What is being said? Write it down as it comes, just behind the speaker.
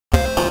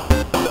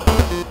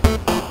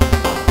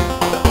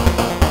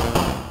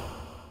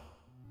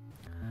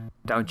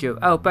Don't you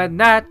open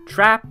that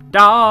trap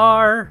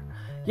door.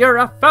 You're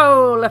a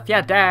fool if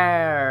you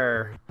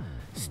dare.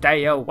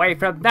 Stay away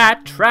from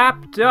that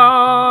trap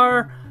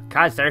door,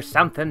 'cause there's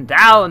something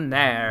down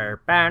there.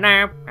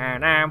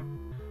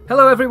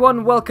 Hello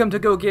everyone, welcome to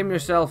Go Game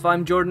Yourself.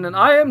 I'm Jordan and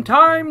I am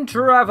time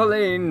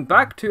traveling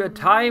back to a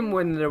time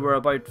when there were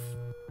about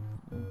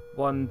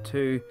 1,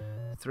 2,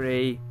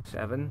 3,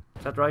 7,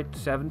 is that right?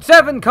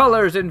 7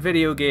 colors in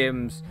video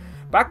games.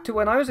 Back to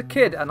when I was a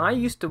kid and I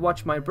used to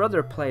watch my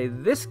brother play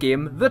this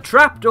game, The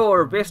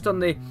Trapdoor, based on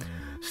the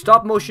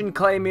stop-motion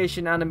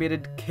claymation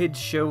animated kids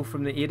show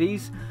from the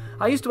 80s.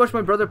 I used to watch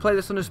my brother play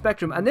this on the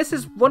Spectrum, and this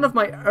is one of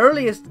my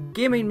earliest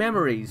gaming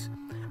memories.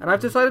 And I've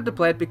decided to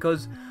play it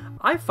because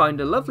I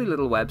found a lovely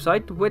little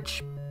website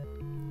which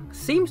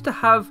seems to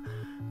have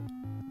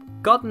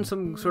gotten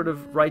some sort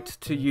of right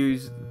to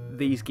use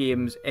these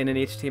games in an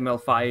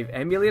HTML5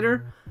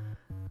 emulator.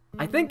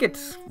 I think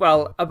it's,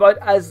 well, about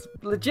as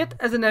legit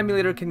as an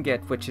emulator can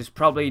get, which is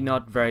probably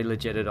not very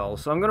legit at all.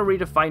 So I'm going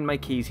to redefine my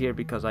keys here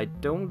because I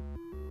don't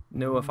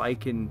know if I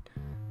can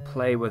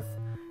play with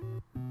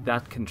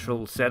that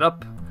control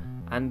setup.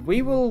 And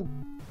we will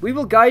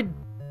guide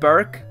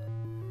Burke,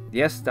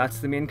 yes, that's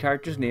the main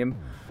character's name,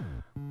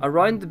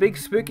 around the big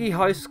spooky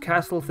house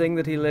castle thing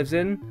that he lives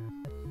in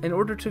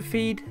order to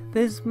feed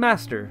his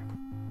master.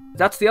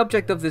 That's the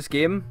object of this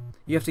game.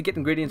 You have to get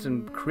ingredients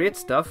and create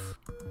stuff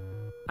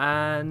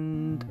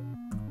and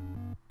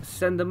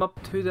send them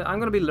up to the... I'm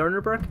going to be learner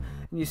Burke.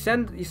 And you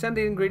send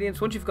the ingredients.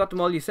 Once you've got them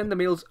all, you send the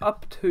meals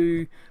up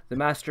to the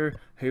master,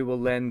 who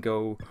will then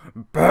go,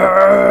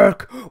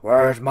 "Burke,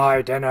 where's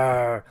my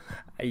dinner?"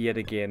 Yet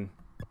again.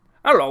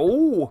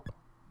 "Hello.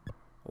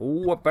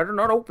 Oh, I better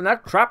not open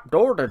that trap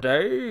door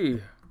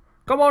today.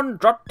 Come on,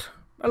 Drut.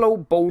 Hello,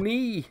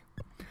 Boney."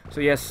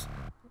 So yes.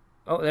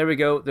 Oh, there we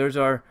go. There's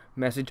our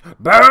message.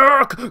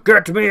 "Burke,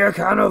 get me a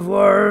can of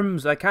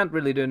worms." I can't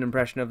really do an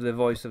impression of the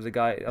voice of the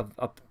guy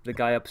the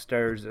guy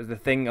upstairs, or the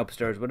thing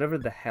upstairs, whatever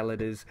the hell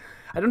it is.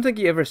 I don't think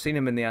you ever seen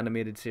him in the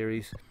animated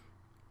series.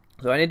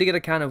 So I need to get a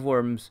can of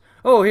worms.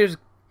 Oh, here's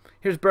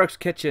Burke's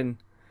kitchen.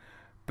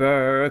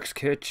 Burke's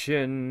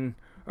kitchen.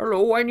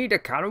 "Hello, I need a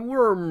can of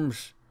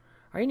worms.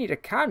 I need a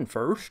can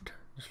first.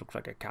 This looks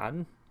like a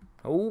can.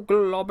 Oh,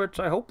 globbits,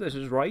 I hope this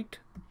is right.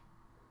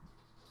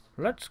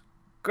 Let's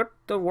get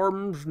the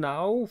worms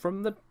now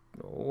from the...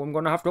 Oh, I'm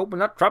going to have to open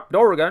that trap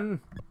door again."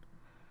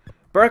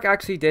 Burke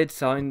actually did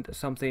sound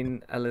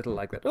something a little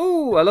like that.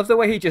 Oh, I love the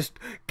way he just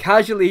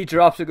casually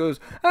drops and goes,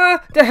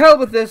 "Ah, to hell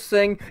with this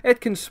thing. It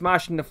can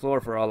smash in the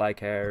floor for all I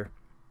care."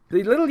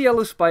 The little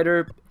yellow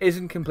spider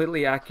isn't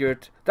completely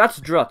accurate. That's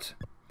Drut.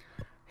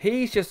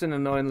 He's just an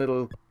annoying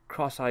little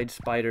cross-eyed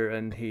spider,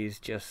 and he's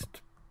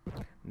just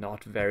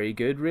not very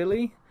good,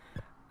 really.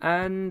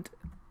 And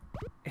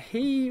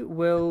he's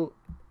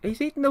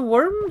eating the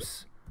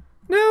worms?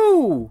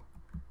 No!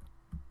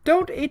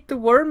 Don't eat the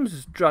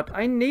worms, Drut.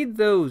 I need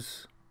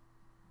those.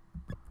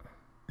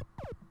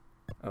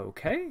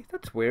 Okay,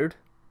 that's weird.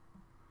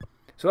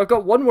 So I've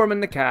got one worm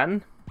in the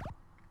can.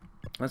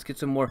 Let's get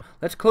some more.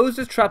 Let's close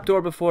this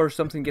trapdoor before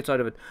something gets out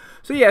of it.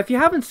 So yeah, if you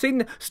haven't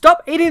seen...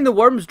 Stop eating the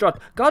worms, Drut.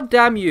 God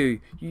damn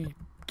you. You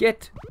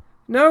get...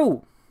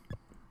 No.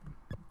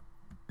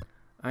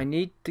 I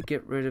need to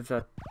get rid of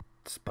that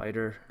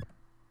spider.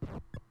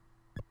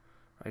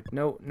 Right,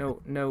 no.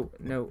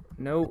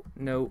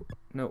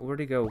 Where'd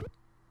he go?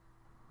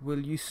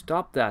 Will you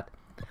stop that?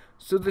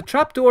 So the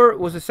trapdoor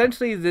was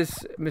essentially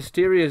this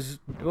mysterious...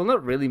 Well,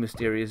 not really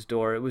mysterious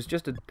door. It was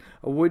just a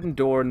wooden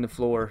door in the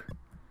floor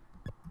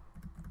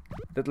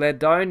that led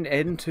down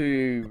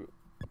into...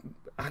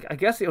 I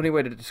guess the only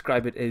way to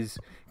describe it is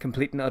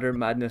complete and utter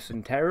madness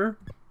and terror.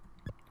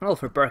 Well,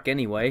 for Burke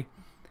anyway.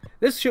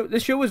 This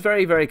show was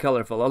very, very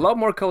colourful. A lot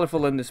more colourful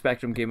than the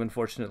Spectrum game,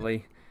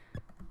 unfortunately.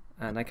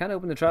 And I can't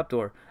open the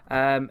trapdoor.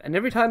 And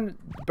every time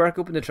Burke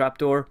opened the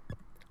trapdoor,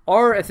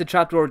 or if the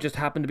trapdoor just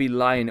happened to be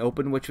lying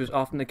open, which was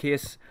often the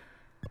case,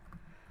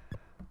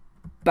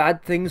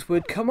 bad things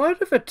would come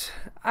out of it.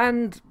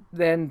 And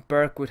then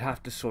Burke would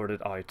have to sort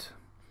it out.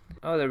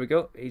 Oh, there we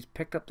go. He's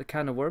picked up the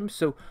can of worms.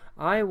 So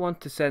I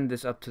want to send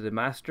this up to the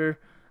master.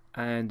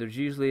 And there's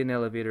usually an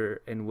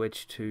elevator in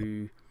which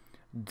to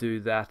do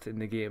that in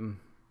the game.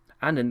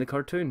 And in the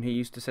cartoon, he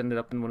used to send it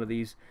up in one of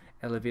these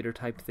elevator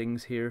type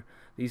things here.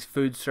 These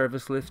food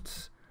service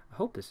lifts. I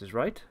hope this is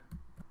right.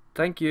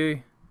 Thank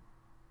you.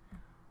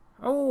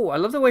 Oh, I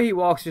love the way he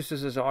walks just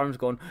as his arm's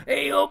going,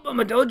 "Hey up, I'm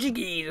a dodgy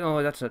geese."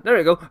 Oh, that's it. There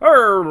you go.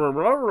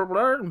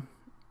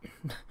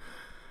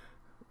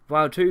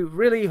 Wow, 2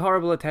 really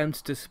horrible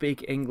attempts to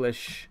speak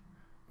English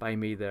by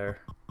me there.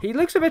 He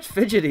looks a bit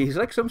fidgety. He's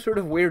like some sort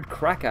of weird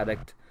crack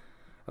addict.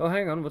 Oh,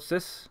 hang on. What's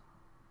this?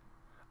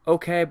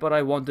 "Okay, but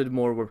I wanted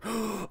more worms."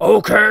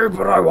 Okay,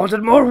 but I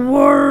wanted more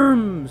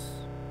worms!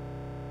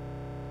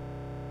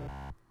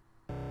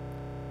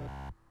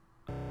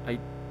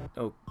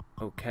 Oh,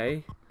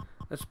 okay.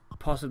 That's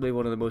possibly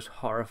one of the most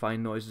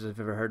horrifying noises I've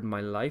ever heard in my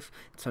life.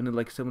 It sounded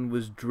like someone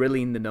was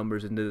drilling the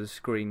numbers into the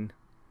screen.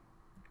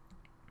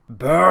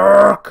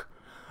 "Burke,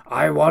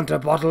 I want a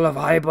bottle of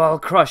Highball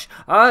Crush."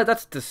 Ah,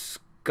 that's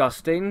disgusting.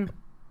 disgusting.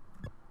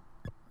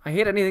 I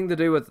hate anything to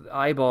do with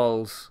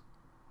eyeballs.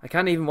 I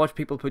can't even watch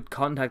people put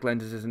contact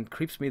lenses and it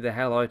creeps me the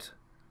hell out.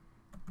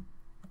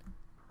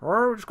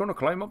 We're just gonna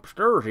climb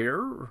upstairs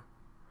here.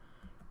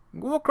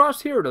 Go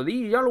across here to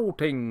these yellow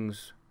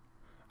things.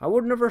 I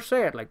would never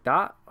say it like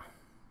that.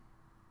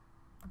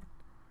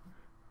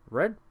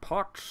 Red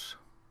pots.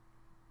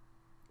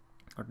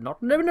 There's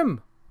nothing in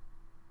them.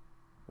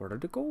 Where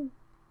did it go?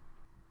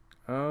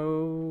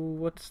 Oh,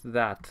 what's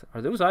that?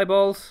 Are those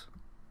eyeballs?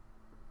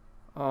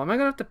 Oh, am I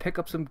gonna have to pick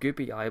up some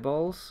goopy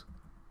eyeballs?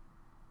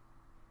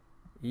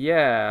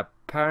 Yeah,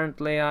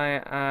 apparently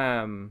I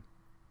am.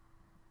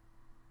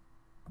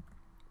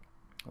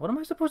 What am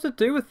I supposed to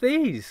do with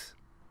these?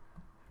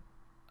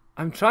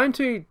 I'm trying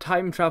to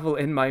time travel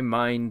in my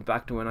mind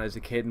back to when I was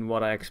a kid and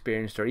what I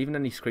experienced, or even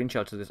any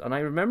screenshots of this. And I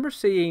remember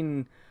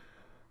seeing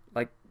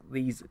like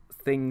these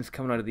things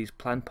coming out of these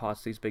plant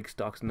pots, these big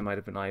stalks, and they might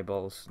have been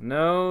eyeballs.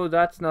 No,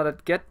 that's not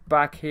it. Get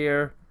back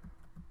here.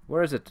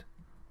 Where is it?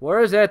 Where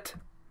is it?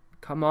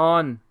 Come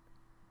on.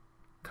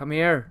 Come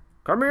here.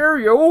 Come here,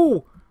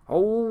 you!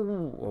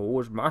 Oh,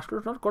 his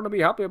master's not going to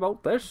be happy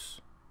about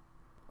this.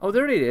 Oh,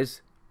 there he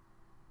is.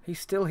 He's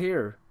still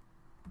here.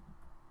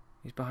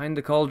 He's behind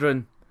the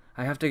cauldron.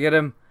 I have to get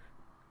him.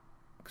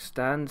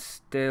 Stand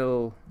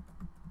still.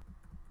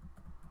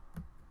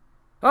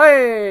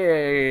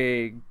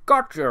 Hey!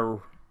 Got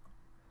you!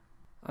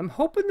 I'm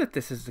hoping that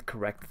this is the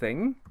correct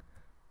thing.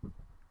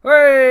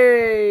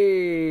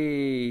 Hey!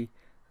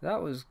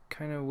 That was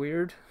kind of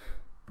weird.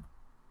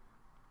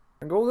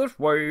 And go this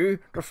way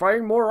to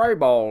find more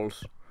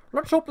eyeballs.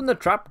 Let's open the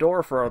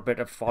trapdoor for a bit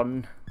of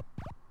fun.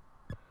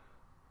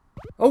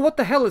 Oh, what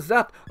the hell is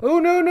that? Oh,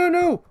 no, no,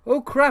 no!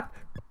 Oh, crap!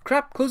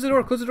 Crap, close the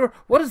door, close the door.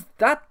 What is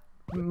that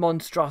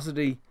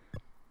monstrosity?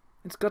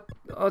 It's got...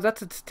 Oh,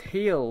 that's its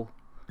tail.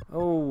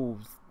 Oh,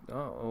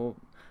 uh-oh.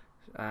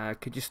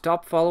 Could you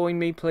stop following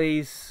me,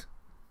 please?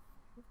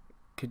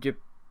 Could you...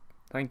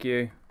 Thank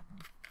you.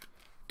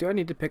 Do I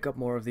need to pick up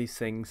more of these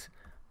things?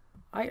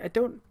 I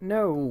don't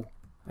know.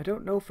 I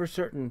don't know for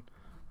certain.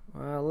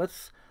 Well,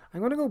 let's... I'm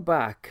going to go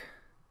back.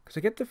 Because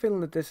I get the feeling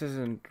that this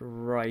isn't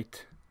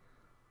right.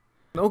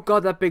 Oh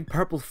god, that big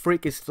purple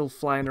freak is still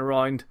flying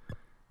around.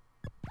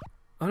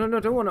 Oh no, no, I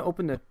don't want to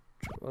open the...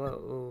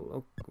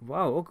 Oh,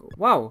 wow, oh,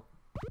 wow.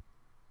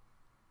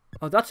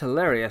 Oh, that's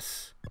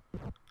hilarious.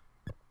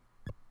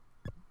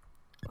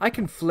 I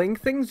can fling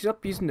things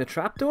up using the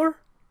trapdoor?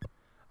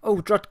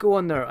 Oh, Drut, go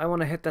on there. I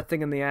want to hit that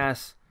thing in the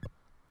ass.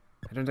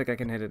 I don't think I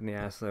can hit it in the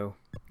ass, though.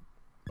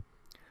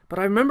 But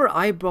I remember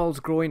eyeballs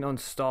growing on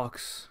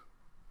stalks.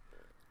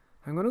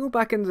 I'm going to go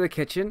back into the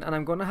kitchen and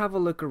I'm going to have a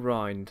look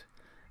around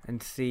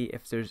and see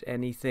if there's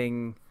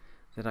anything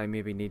that I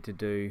maybe need to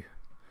do.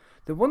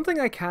 The one thing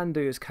I can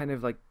do is kind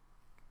of like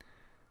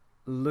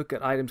look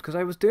at items, because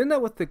I was doing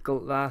that with the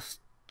glass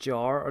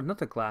jar, or not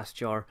the glass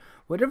jar,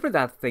 whatever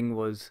that thing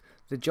was,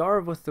 the jar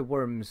with the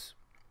worms.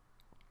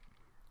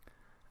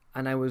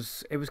 And it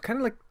was kind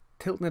of like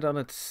tilting it on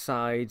its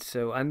side,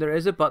 so, and there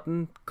is a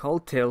button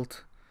called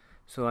tilt,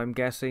 so I'm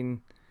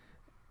guessing,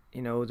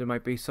 you know, there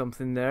might be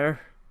something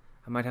there.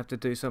 I might have to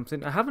do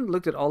something. I haven't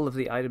looked at all of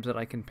the items that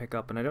I can pick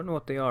up, and I don't know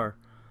what they are.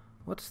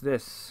 What's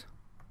this?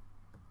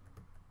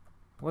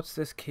 What's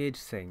this cage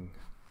thing?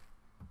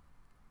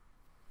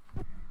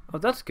 Oh,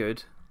 that's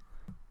good.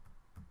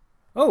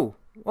 Oh,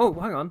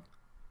 hang on.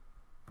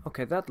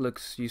 Okay, that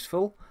looks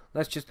useful.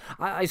 Let's just...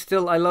 I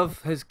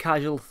love his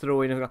casual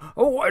throwing of...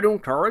 Oh, I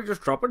don't care, I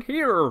just drop it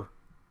here.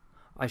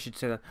 I should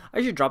say that.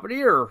 I should drop it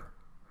here.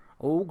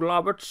 Oh,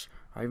 globbits,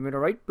 I've made a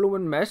right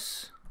bloomin'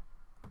 mess.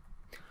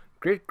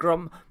 Great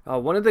Grum.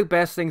 One of the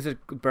best things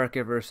that Burke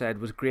ever said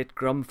was Great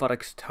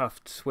Grumfuddocks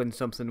Tufts when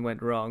something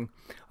went wrong.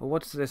 Oh,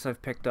 what's this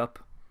I've picked up?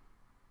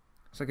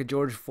 It's like a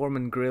George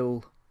Foreman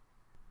grill.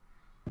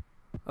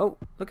 Oh,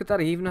 look at that.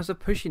 He even has a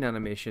pushing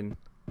animation.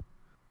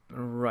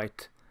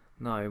 Right.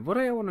 Now, what do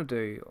I want to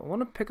do? I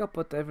want to pick up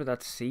whatever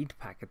that seed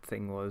packet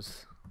thing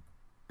was.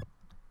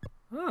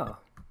 Oh.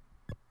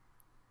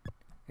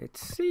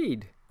 It's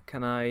seed.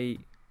 Can I...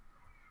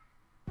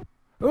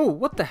 Oh,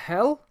 what the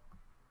hell?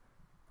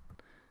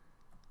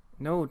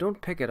 No,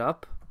 don't pick it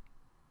up.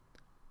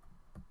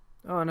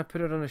 Oh, and I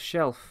put it on a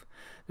shelf.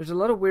 There's a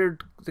lot of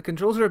weird... The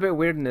controls are a bit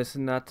weird in this,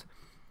 in that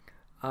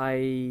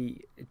I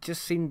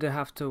just seem to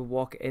have to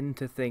walk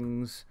into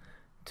things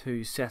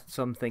to set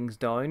some things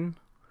down.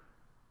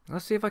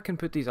 Let's see if I can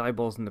put these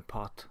eyeballs in the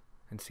pot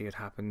and see what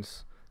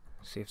happens.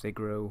 See if they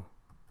grow.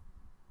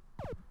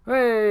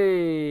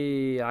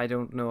 Hey! I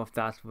don't know if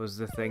that was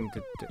the thing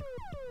to do.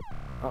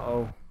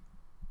 Uh-oh.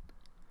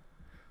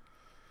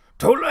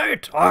 Too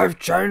late! I've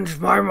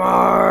changed my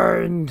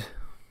mind!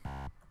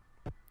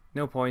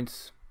 No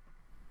points.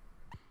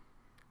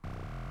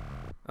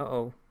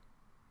 Uh-oh.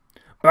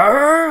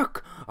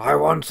 Burke! I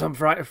want some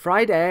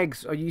fried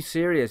eggs. Are you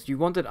serious? You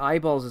wanted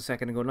eyeballs a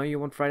second ago. Now you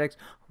want fried eggs.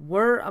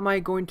 Where am I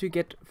going to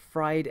get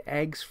fried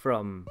eggs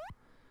from?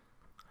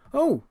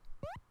 Oh!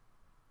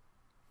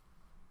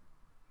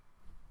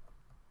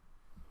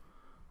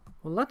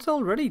 Well, that's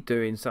already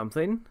doing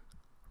something.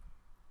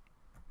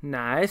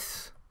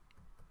 Nice.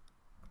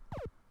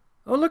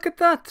 Oh, look at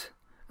that!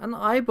 An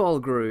eyeball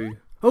grew.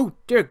 Oh,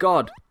 dear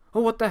God!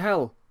 Oh, what the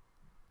hell?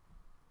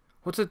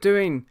 What's it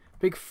doing?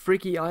 Big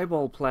freaky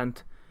eyeball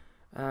plant.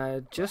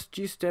 Just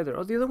you stay there.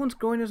 Oh, the other one's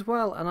growing as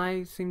well, and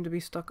I seem to be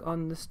stuck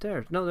on the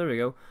stairs. No, there we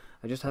go.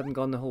 I just hadn't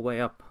gone the whole way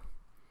up.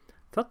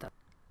 Thought that.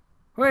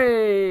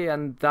 Way!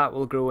 And that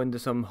will grow into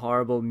some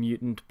horrible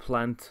mutant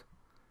plant.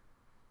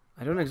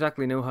 I don't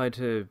exactly know how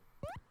to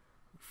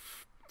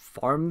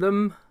farm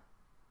them.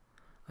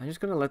 I'm just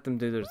going to let them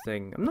do their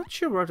thing. I'm not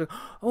sure where to...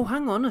 Oh,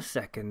 hang on a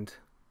second.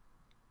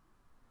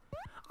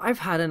 I've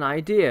had an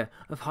idea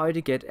of how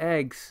to get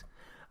eggs.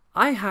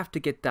 I have to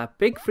get that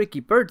big freaky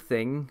bird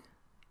thing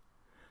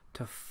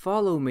to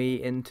follow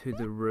me into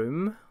the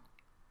room.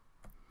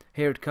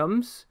 Here it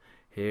comes.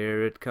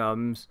 Here it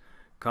comes.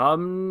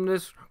 Come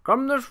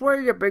this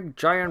way, you big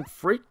giant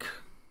freak.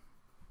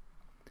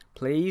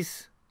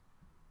 Please.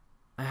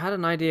 I had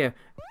an idea.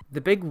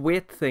 The big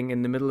weight thing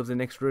in the middle of the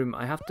next room,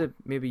 I have to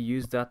maybe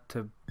use that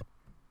to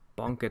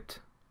bonk it.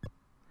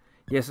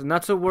 Yes, and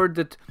that's a word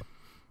that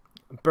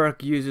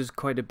Burke uses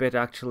quite a bit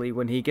actually.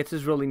 When he gets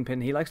his rolling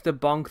pin, he likes to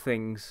bonk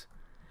things.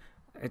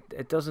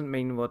 It doesn't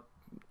mean what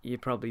you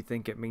probably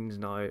think it means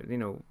now, you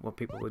know, what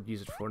people would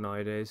use it for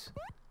nowadays.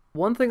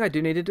 One thing I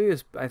do need to do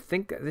is, I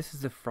think this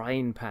is the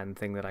frying pan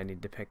thing that I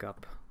need to pick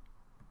up.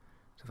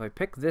 So if I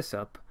pick this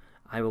up,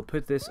 I will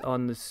put this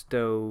on the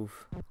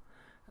stove.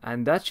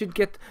 And that should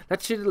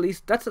at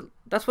least,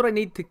 that's what I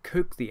need to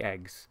cook the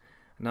eggs.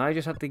 Now I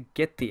just have to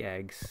get the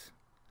eggs.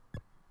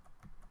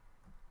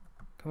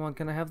 Come on,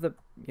 can I have the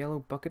yellow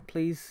bucket,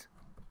 please?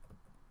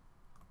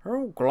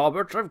 Oh,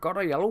 Globbits, I've got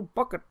a yellow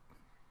bucket.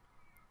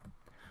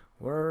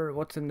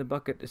 What's in the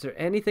bucket? Is there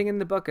anything in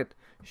the bucket?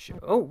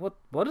 Oh, what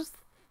is that?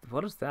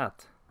 What is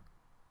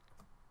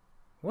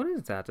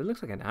that? It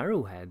looks like an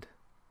arrowhead.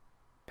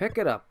 Pick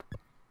it up.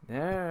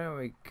 There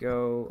we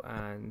go,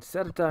 and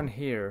set it down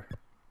here.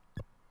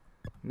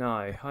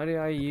 Now, how do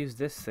I use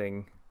this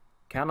thing?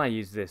 Can I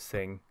use this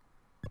thing?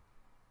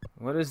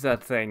 What is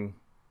that thing?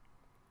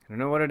 I don't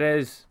know what it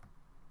is.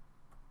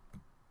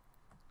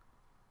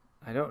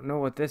 I don't know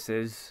what this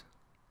is.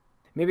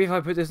 Maybe if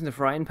I put this in the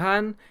frying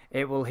pan,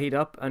 it will heat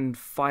up and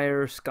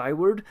fire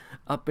skyward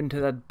up into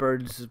that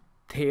bird's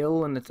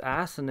tail and its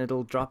ass, and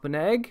it'll drop an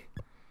egg.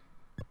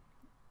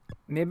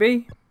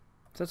 Maybe?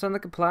 Does that sound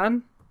like a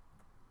plan?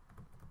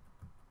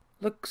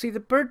 Look, see, the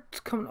bird's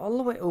coming all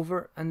the way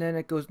over, and then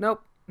it goes,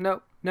 nope,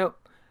 nope,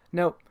 nope,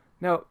 nope,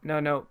 nope, no,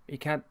 no, you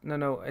can't, no,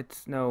 no,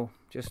 it's no,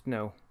 just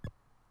no.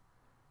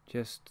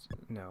 Just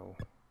no.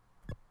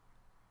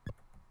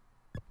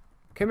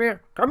 Come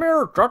here,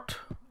 Trot.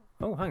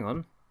 Oh, hang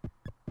on.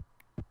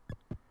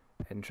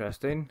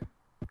 Interesting.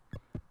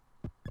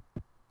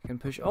 I can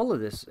push all of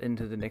this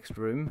into the next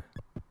room.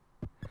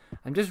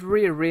 I'm just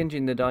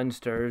rearranging the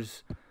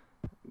downstairs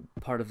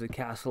part of the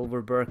castle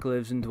where Burke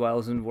lives and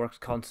dwells and works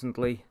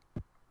constantly.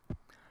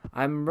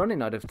 I'm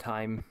running out of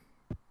time.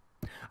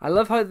 I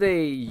love how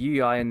the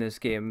UI in this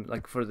game,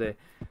 like for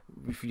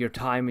your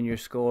time and your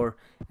score,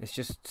 it's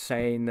just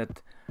saying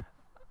that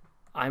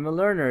I'm a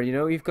learner, you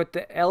know. You've got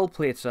the L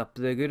plates up,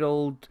 the good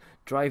old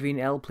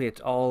driving L plates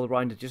all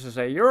around it, just to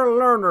say, you're a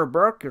learner,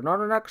 Burke, you're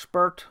not an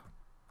expert.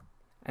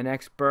 An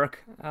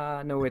ex-Burke?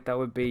 No, wait, that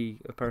would be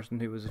a person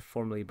who was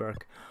formerly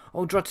Burke.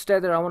 Oh, Drut, stay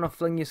there, I want to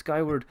fling you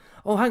skyward.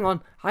 Oh, hang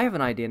on, I have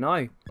an idea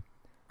now.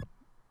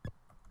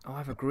 Oh, I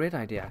have a great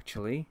idea,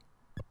 actually.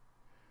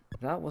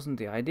 That wasn't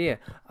the idea.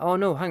 Oh,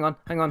 no, hang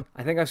on,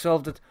 I think I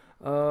solved it.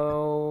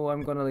 Oh,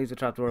 I'm going to leave the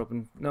trapdoor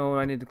open. No,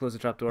 I need to close the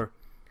trapdoor.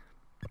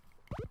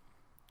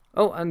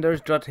 Oh, and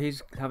there's Drut,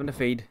 he's having a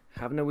feed,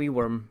 having a wee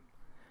worm.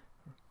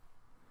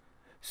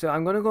 So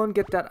I'm going to go and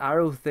get that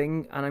arrow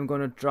thing, and I'm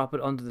going to drop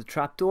it onto the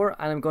trapdoor,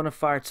 and I'm going to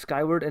fire it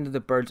skyward into the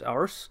bird's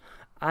arse.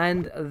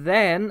 And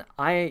then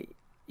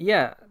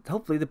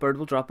hopefully the bird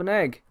will drop an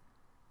egg.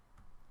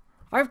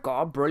 I've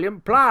got a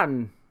brilliant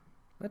plan.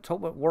 Let's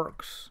hope it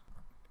works.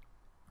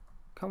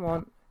 Come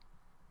on.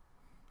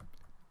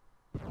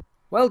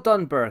 Well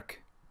done,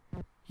 Burke.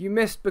 You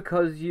missed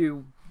because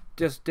you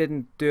just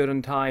didn't do it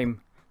in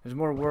time. There's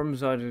more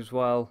worms out as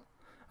well.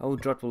 Oh,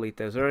 Drut will eat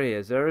those. There he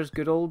is. There's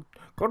good old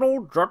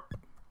Drut.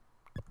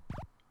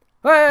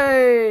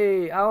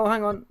 Hey! Oh,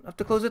 hang on. I have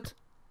to close it.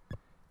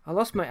 I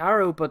lost my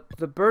arrow, but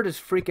the bird is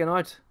freaking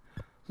out.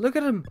 Look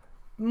at him.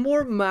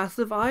 More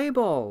massive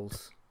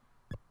eyeballs.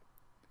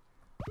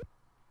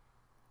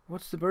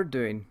 What's the bird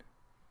doing?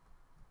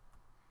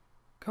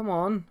 Come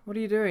on. What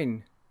are you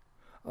doing?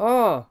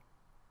 Oh.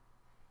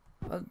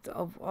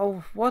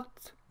 Oh,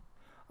 what?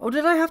 Oh,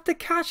 did I have to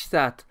catch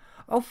that?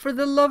 Oh, for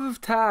the love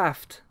of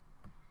Taft.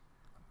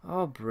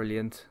 Oh,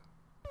 brilliant.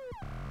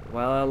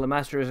 Well, the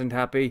master isn't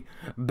happy.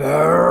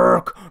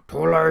 Burke,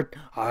 too late.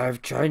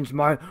 I've changed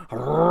my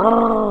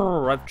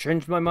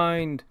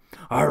mind.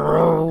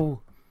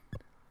 Arrow.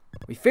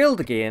 We failed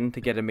again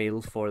to get a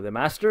meal for the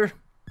master.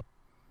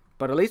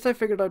 But at least I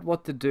figured out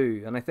what to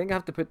do. And I think I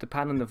have to put the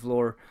pan on the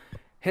floor.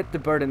 Hit the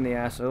bird in the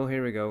ass. Oh,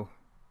 here we go.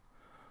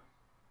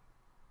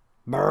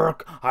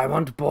 Burke, I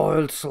want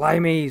boiled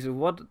slimies.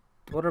 What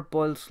are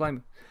boiled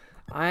slimies?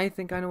 I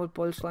think I know what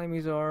boiled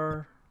slimies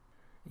are.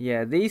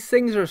 Yeah, these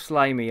things are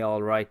slimy,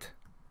 alright.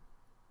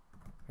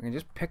 I can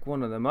just pick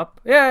one of them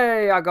up.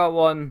 Yay, I got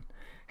one.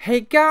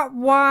 Hey, got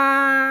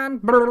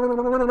one.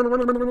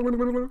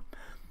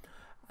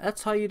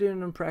 That's how you do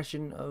an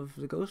impression of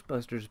the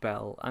Ghostbusters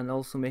bell, and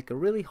also make a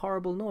really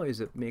horrible noise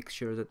that makes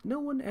sure that no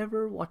one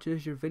ever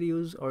watches your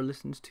videos or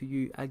listens to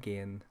you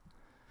again.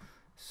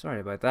 Sorry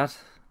about that.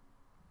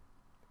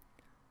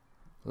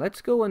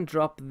 Let's go and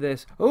drop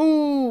this.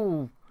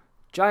 Oh!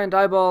 Giant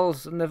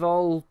eyeballs, and they've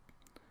all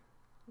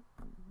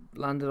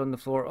landed on the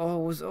floor.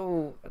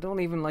 Oh, I don't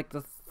even like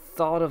the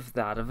thought of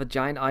that, of a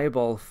giant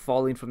eyeball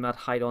falling from that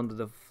height onto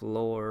the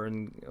floor,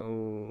 and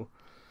oh,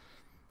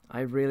 I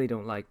really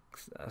don't like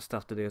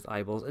stuff to do with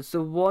eyeballs. It's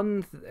the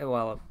one,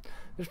 well,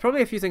 there's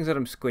probably a few things that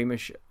I'm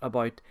squeamish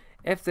about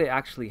if they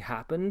actually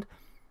happened,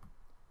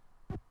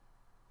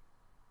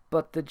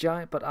 but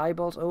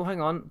eyeballs, oh, hang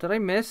on, did I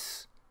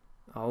miss?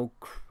 Oh,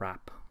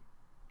 crap.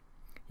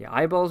 Yeah,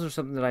 eyeballs are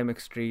something that I'm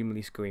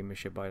extremely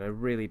squeamish about. I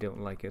really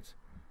don't like it.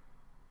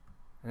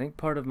 I think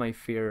part of my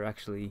fear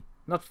actually,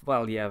 not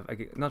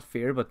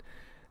fear, but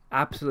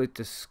absolute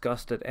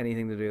disgust at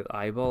anything to do with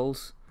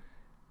eyeballs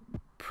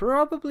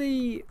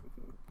probably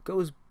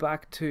goes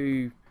back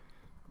to,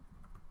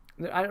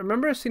 I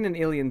remember seeing in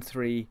Alien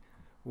 3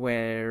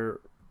 where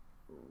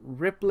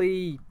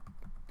Ripley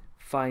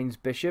finds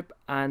Bishop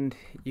and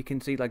you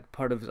can see like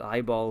part of his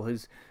eyeball,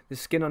 the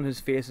skin on his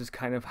face is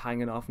kind of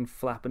hanging off and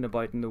flapping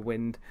about in the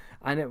wind,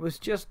 and it was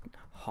just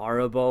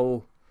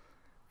horrible.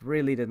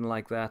 Really didn't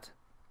like that.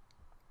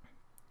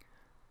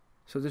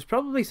 So there's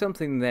probably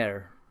something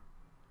there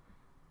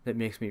that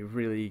makes me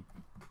really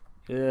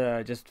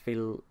just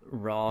feel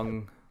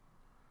wrong.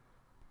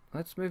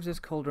 Let's move this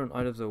cauldron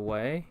out of the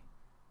way.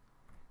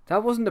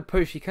 That wasn't a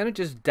push, he kind of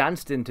just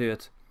danced into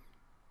it.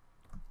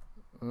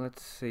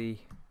 Let's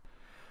see.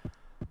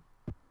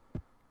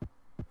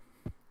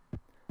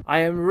 I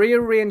am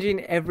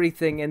rearranging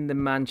everything in the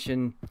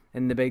mansion,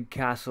 in the big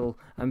castle.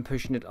 I'm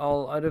pushing it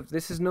all out of...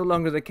 This is no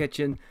longer the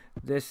kitchen.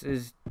 This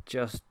is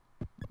just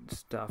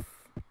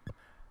stuff.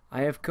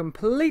 I have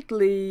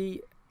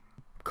completely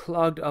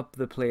clogged up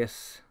the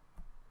place.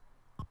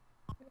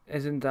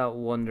 Isn't that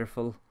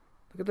wonderful?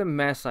 Look at the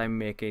mess I'm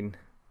making.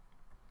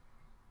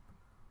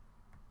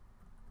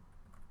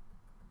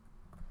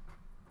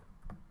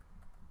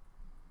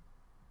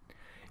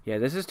 Yeah,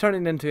 this is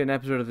turning into an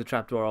episode of the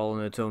Trapdoor all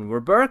on its own,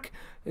 where Burke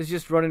is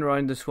just running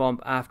around the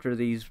swamp after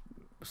these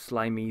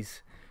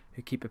slimies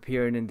who keep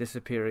appearing and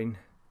disappearing.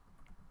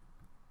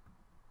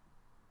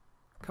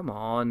 Come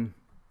on.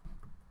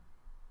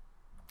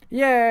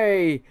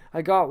 Yay!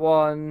 I got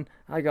one.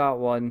 I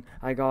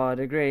got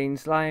a green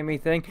slimy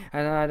thing,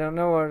 and I don't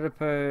know where to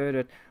put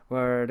it.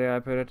 Where do I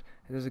put it?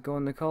 Does it go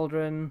in the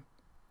cauldron?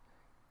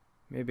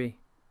 Maybe.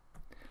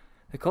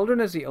 The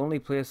cauldron is the only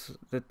place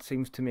that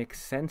seems to make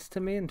sense to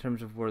me in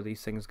terms of where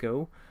these things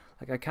go.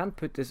 Like, I can't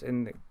put this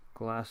in the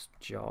glass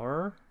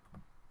jar.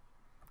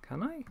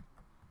 Can I?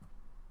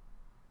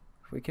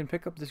 If we can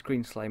pick up this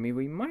green slimy,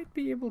 we might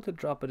be able to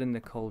drop it in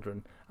the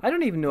cauldron. I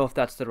don't even know if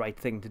that's the right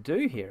thing to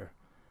do here.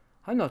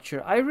 I'm not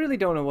sure. I really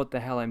don't know what the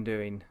hell I'm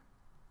doing.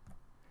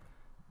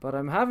 But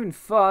I'm having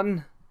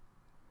fun.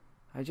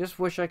 I just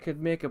wish I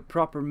could make a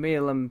proper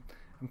meal. I'm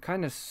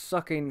kind of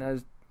sucking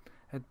at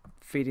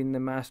feeding the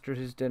master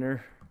his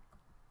dinner.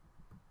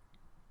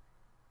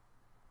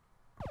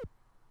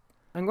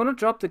 I'm going to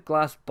drop the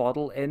glass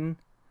bottle in.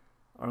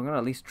 Or I'm going to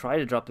at least try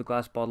to drop the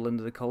glass bottle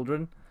into the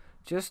cauldron.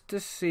 Just to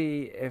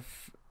see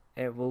if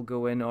it will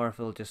go in or if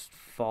it'll just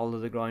fall to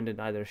the ground and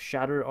either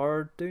shatter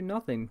or do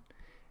nothing.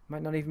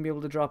 Might not even be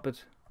able to drop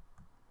it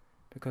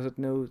because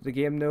the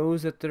game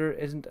knows that there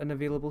isn't an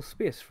available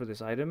space for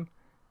this item.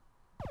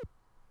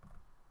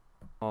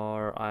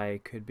 Or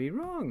I could be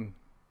wrong.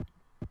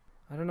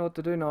 I don't know what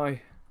to do now.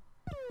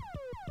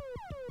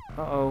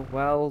 Uh-oh,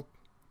 well...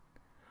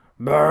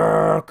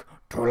 Burke!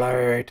 Too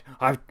late!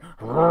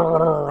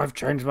 I've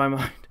changed my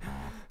mind.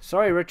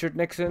 Sorry, Richard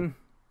Nixon.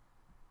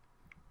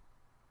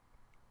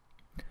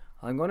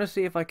 I'm going to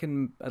see if I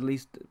can at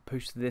least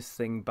push this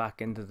thing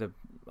back into the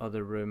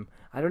other room.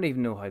 I don't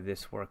even know how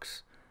this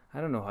works. I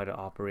don't know how to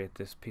operate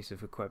this piece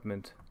of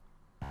equipment.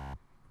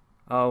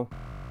 Oh.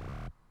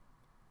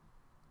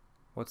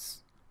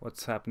 What's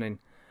happening?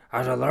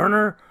 As a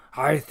learner,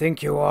 I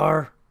think you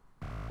are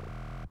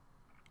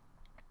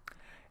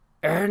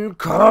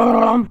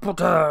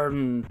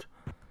incompetent.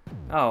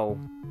 Oh.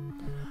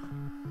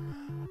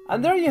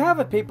 And there you have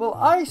it, people.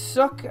 I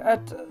suck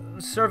at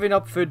serving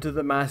up food to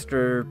the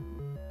master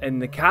in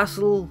the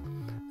castle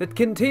that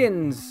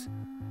contains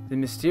the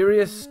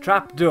mysterious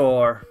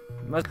trapdoor.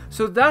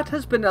 So that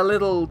has been a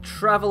little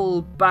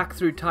travel back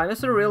through time.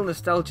 It's a real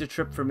nostalgia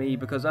trip for me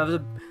because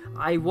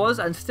I was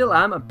and still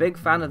am a big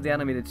fan of the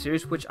animated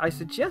series, which I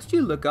suggest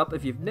you look up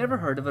if you've never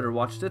heard of it or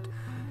watched it.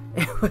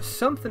 It was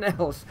something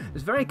else. It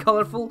was very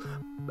colourful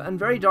and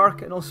very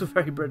dark and also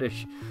very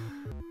British.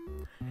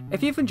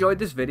 If you've enjoyed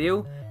this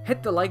video,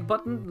 hit the like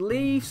button,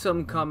 leave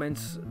some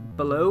comments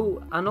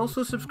below, and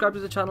also subscribe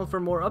to the channel for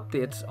more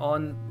updates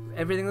on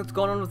everything that's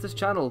gone on with this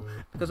channel,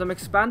 because I'm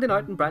expanding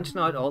out and branching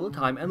out all the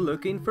time and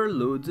looking for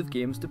loads of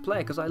games to play,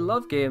 because I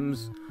love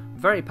games,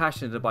 very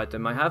passionate about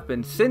them. I have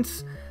been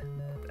since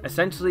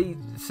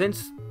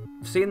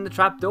seeing the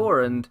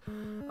Trapdoor and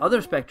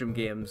other Spectrum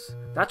games.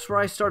 That's where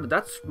I started.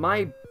 That's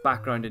my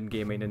background in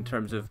gaming in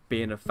terms of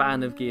being a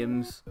fan of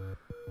games.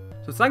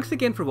 So thanks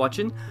again for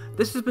watching.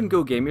 This has been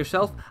Go Game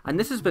Yourself, and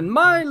this has been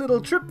my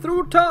little trip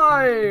through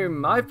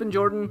time. I've been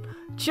Jordan.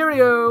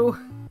 Cheerio!